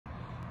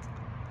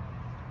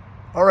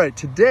All right,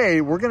 today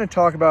we're going to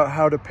talk about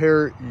how to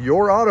pair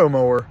your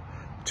Automower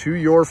to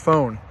your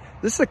phone.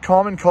 This is a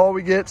common call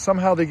we get.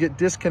 Somehow they get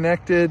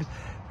disconnected.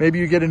 Maybe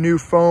you get a new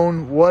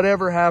phone,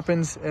 whatever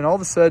happens, and all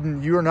of a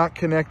sudden you are not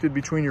connected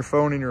between your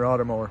phone and your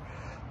Automower.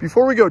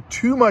 Before we go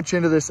too much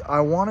into this, I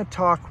want to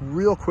talk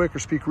real quick or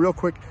speak real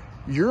quick.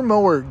 Your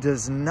mower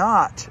does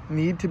not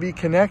need to be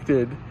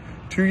connected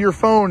to your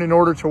phone in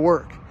order to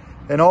work.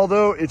 And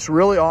although it's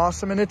really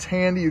awesome and it's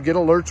handy, you get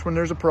alerts when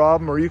there's a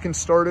problem, or you can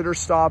start it or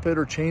stop it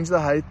or change the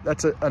height.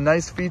 That's a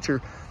nice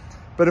feature.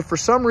 But if for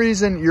some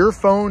reason your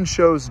phone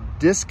shows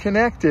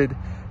disconnected,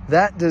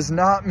 that does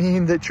not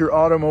mean that your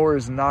Automower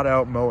is not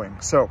out mowing.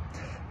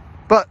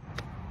 But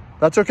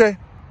that's okay.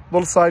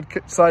 Little side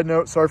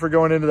note, sorry for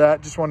going into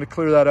that. Just wanted to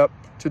clear that up.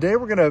 Today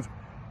we're gonna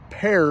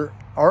pair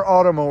our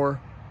Automower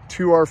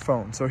to our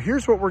phone. So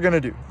here's what we're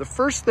gonna do. The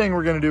first thing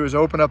we're gonna do is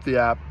open up the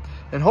app,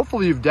 and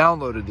hopefully you've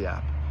downloaded the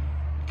app.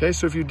 Okay,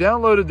 so if you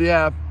downloaded the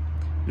app,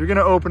 you're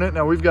gonna open it.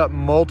 Now we've got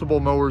multiple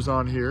mowers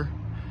on here,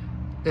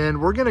 and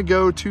we're gonna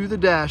go to the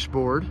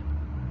dashboard.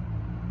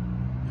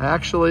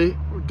 Actually,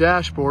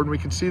 dashboard, and we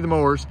can see the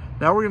mowers.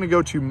 Now we're gonna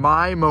go to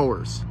My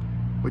Mowers,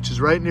 which is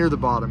right near the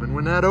bottom. And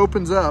when that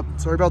opens up,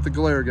 sorry about the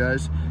glare,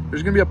 guys,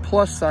 there's gonna be a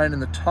plus sign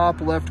in the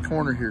top left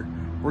corner here.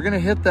 We're gonna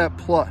hit that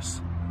plus.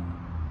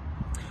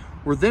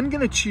 We're then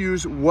gonna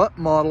choose what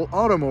model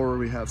Automower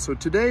we have. So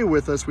today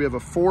with us, we have a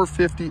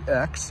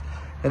 450X,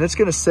 and it's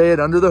gonna say it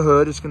under the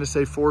hood. It's gonna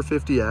say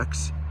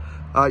 450X.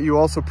 You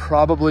also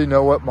probably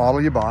know what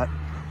model you bought.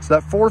 So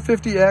that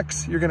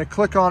 450X, you're gonna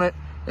click on it,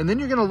 and then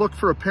you're gonna look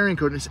for a pairing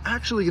code, and it's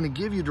actually gonna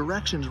give you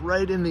directions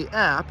right in the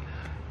app.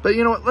 But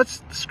you know what,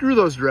 let's screw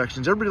those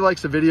directions. Everybody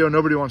likes a video,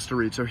 nobody wants to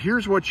read. So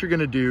here's what you're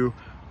gonna do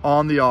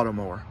on the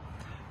Automower.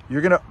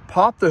 You're gonna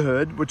pop the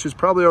hood, which is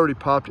probably already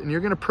popped, and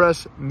you're gonna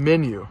press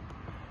menu.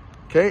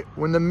 Okay,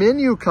 when the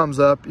menu comes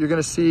up, you're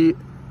gonna see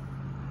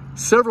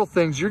several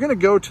things. You're gonna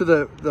go to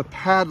the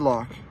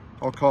padlock,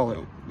 I'll call it.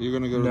 You're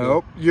gonna go to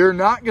Nope, you're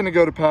not gonna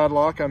go to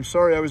padlock. I'm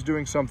sorry, I was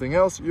doing something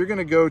else. You're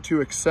gonna go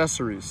to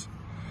accessories.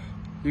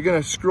 You're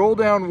gonna scroll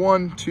down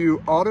one to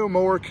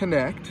Automower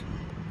Connect,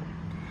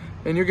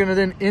 and you're gonna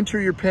then enter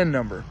your PIN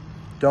number.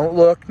 Don't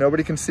look,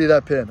 nobody can see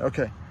that PIN.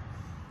 Okay,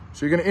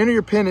 so you're gonna enter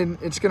your PIN, and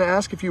it's gonna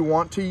ask if you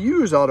want to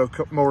use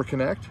Automower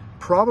Connect.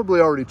 Probably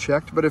already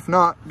checked, but if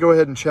not, go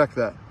ahead and check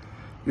that.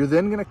 You're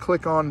then gonna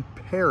click on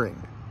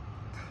pairing.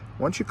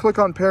 Once you click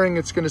on pairing,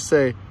 it's gonna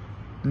say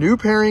new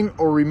pairing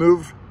or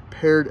remove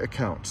paired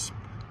accounts.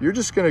 You're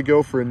just gonna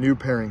go for a new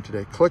pairing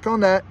today. Click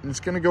on that, and it's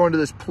gonna go into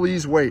this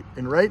please wait.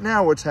 And right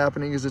now what's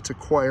happening is it's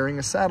acquiring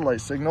a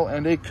satellite signal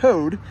and a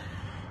code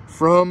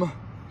from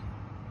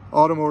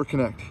Automower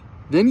Connect.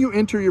 Then you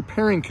enter your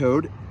pairing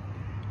code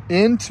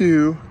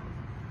into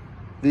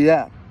the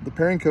app. The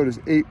pairing code is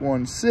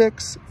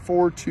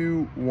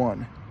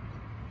 816421.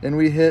 And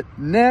we hit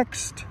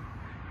next,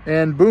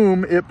 and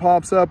boom, it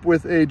pops up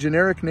with a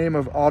generic name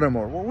of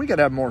Automower. Well, we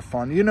gotta have more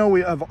fun. You know,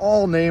 we have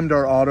all named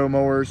our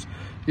Automowers.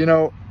 You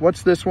know,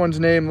 what's this one's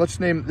name? Let's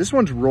name, this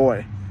one's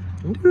Roy.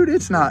 Dude,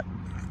 it's not,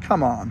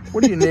 come on.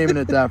 What are you naming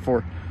it that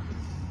for?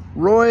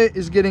 Roy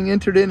is getting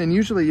entered in, and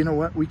usually, you know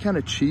what? We kind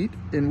of cheat,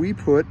 and we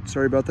put,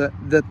 sorry about that,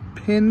 the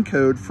PIN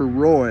code for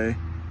Roy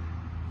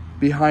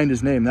behind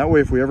his name. That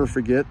way, if we ever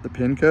forget the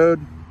PIN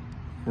code,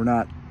 we're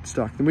not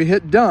stuck. Then we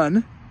hit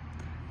done,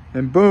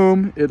 and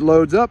boom, it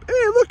loads up.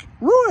 Hey, look,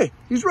 Roy,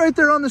 he's right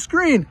there on the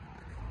screen.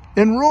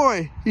 And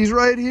Roy, he's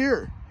right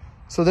here.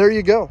 So there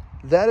you go.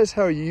 That is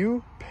how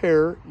you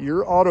pair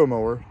your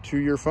Automower to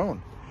your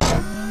phone.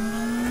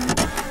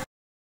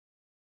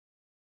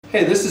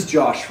 Hey, this is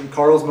Josh from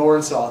Carl's Mower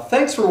and Saw.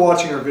 Thanks for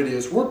watching our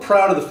videos. We're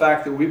proud of the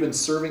fact that we've been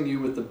serving you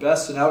with the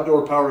best in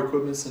outdoor power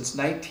equipment since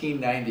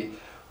 1990.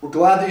 We're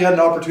glad that you had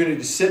an opportunity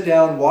to sit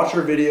down, watch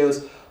our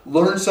videos,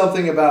 learn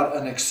something about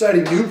an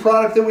exciting new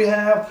product that we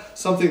have,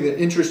 something that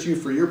interests you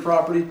for your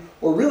property,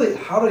 or really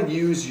how to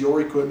use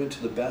your equipment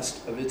to the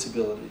best of its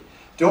ability.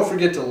 Don't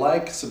forget to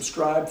like,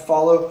 subscribe,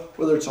 follow,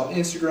 whether it's on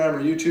Instagram or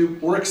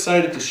YouTube. We're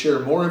excited to share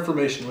more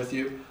information with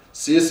you.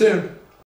 See you soon.